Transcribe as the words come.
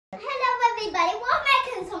everybody. We're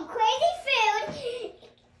making some crazy food.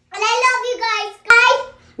 And I love you guys.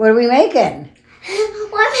 What are we making?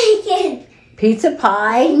 We're making pizza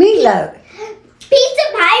pie meatloaf. Pizza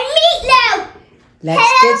pie meatloaf.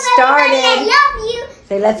 Let's get started. Everybody. I love you.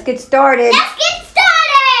 Say, let's get started. Let's get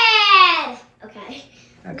started. Okay.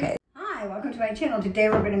 Okay. Hi, welcome to my channel. Today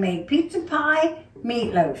we're going to make pizza pie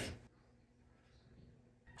meatloaf.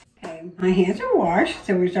 Okay, my hands are washed,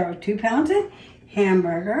 so we start with 2 pounds of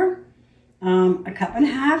hamburger, a cup and a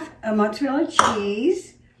half of mozzarella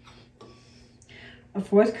cheese, a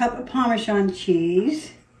 1/4 cup of Parmesan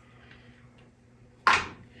cheese,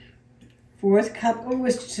 1/4 cup of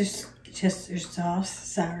Worcestershire sauce,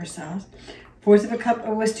 sour sauce, 1/4 cup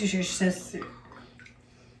of Worcestershire sauce.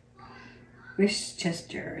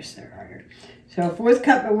 So a 1/4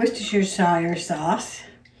 cup of Worcestershire sauce.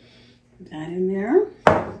 Put that in there.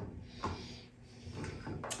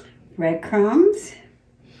 Breadcrumbs,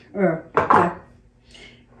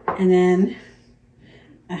 and then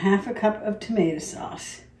a 1/2 cup of tomato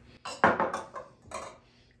sauce.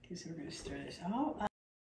 Okay, so we're going to stir this all up.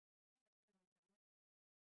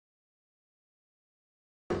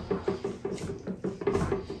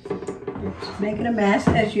 Just making a mess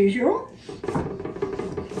as usual.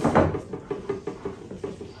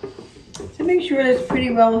 So make sure it's pretty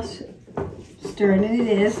well stirred, and it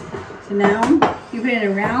is. So now you put it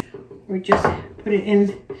in a round, or just put it in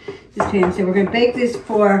this pan. So we're going to bake this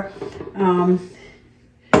for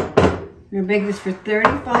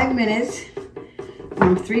 35 minutes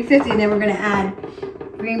on 350, and then we're going to add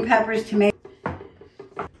green peppers, tomatoes.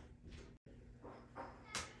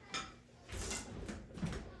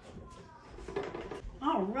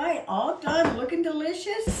 All right, all done, looking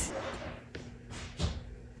delicious.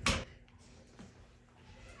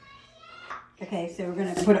 Okay, so we're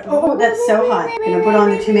gonna put, oh, that's so hot. We're gonna put on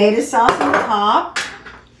the tomato sauce on the top.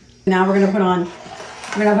 Now we're gonna put on,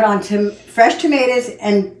 fresh tomatoes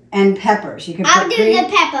and peppers. You can put I'll do the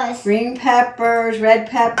peppers. Green peppers, red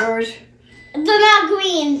peppers. They're not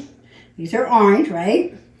green. These are orange,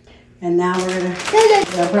 right? And now we're gonna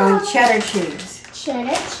put on cheddar cheese.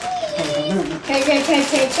 Cheddar cheese.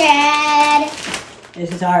 Cheddar.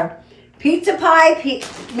 This is our pizza pie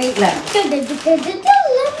meatloaf. Let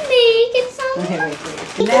me get some. Okay, wait.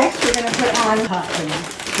 Next, we're going to put on hot onions.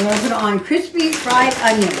 We're going to put on crispy fried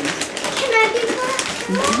onions. Can I do that?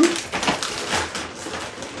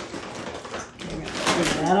 Put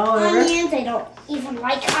that all over. Onions, I don't even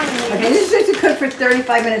like onions. Okay, this is to cook for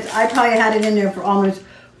 35 minutes. I probably had it in there for almost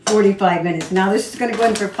 45 minutes. Now this is going to go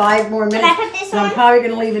in for 5 more minutes. Can I put this on? I'm probably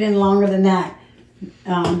going to leave it in longer than that.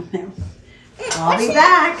 I'll be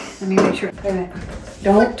back. Let me make sure. Wait a minute.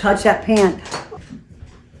 Don't touch that pan.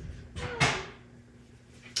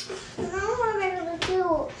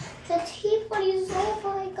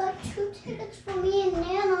 I got 2 tickets for me and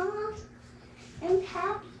Nana and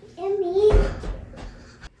Pappy and me.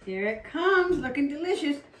 Here it comes, looking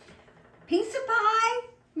delicious. Pizza pie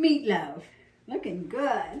meatloaf. Looking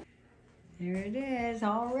good. There it is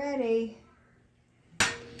already.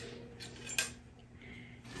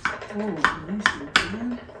 Oh, nice and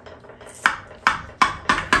good.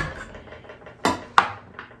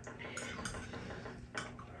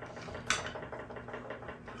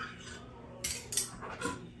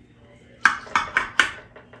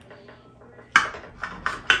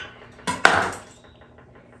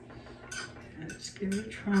 Let's give it a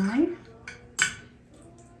try.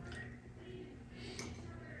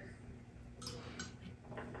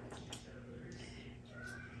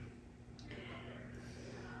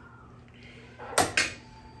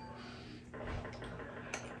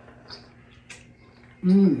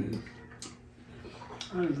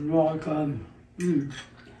 That's really good.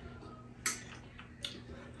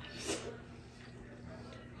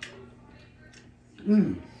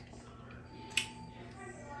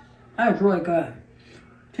 That's really good.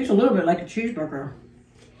 Tastes a little bit like a cheeseburger.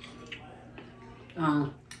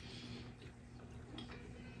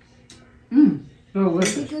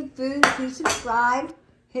 Delicious. Good food. Please subscribe,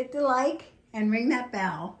 hit the like, and ring that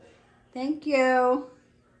bell. Thank you.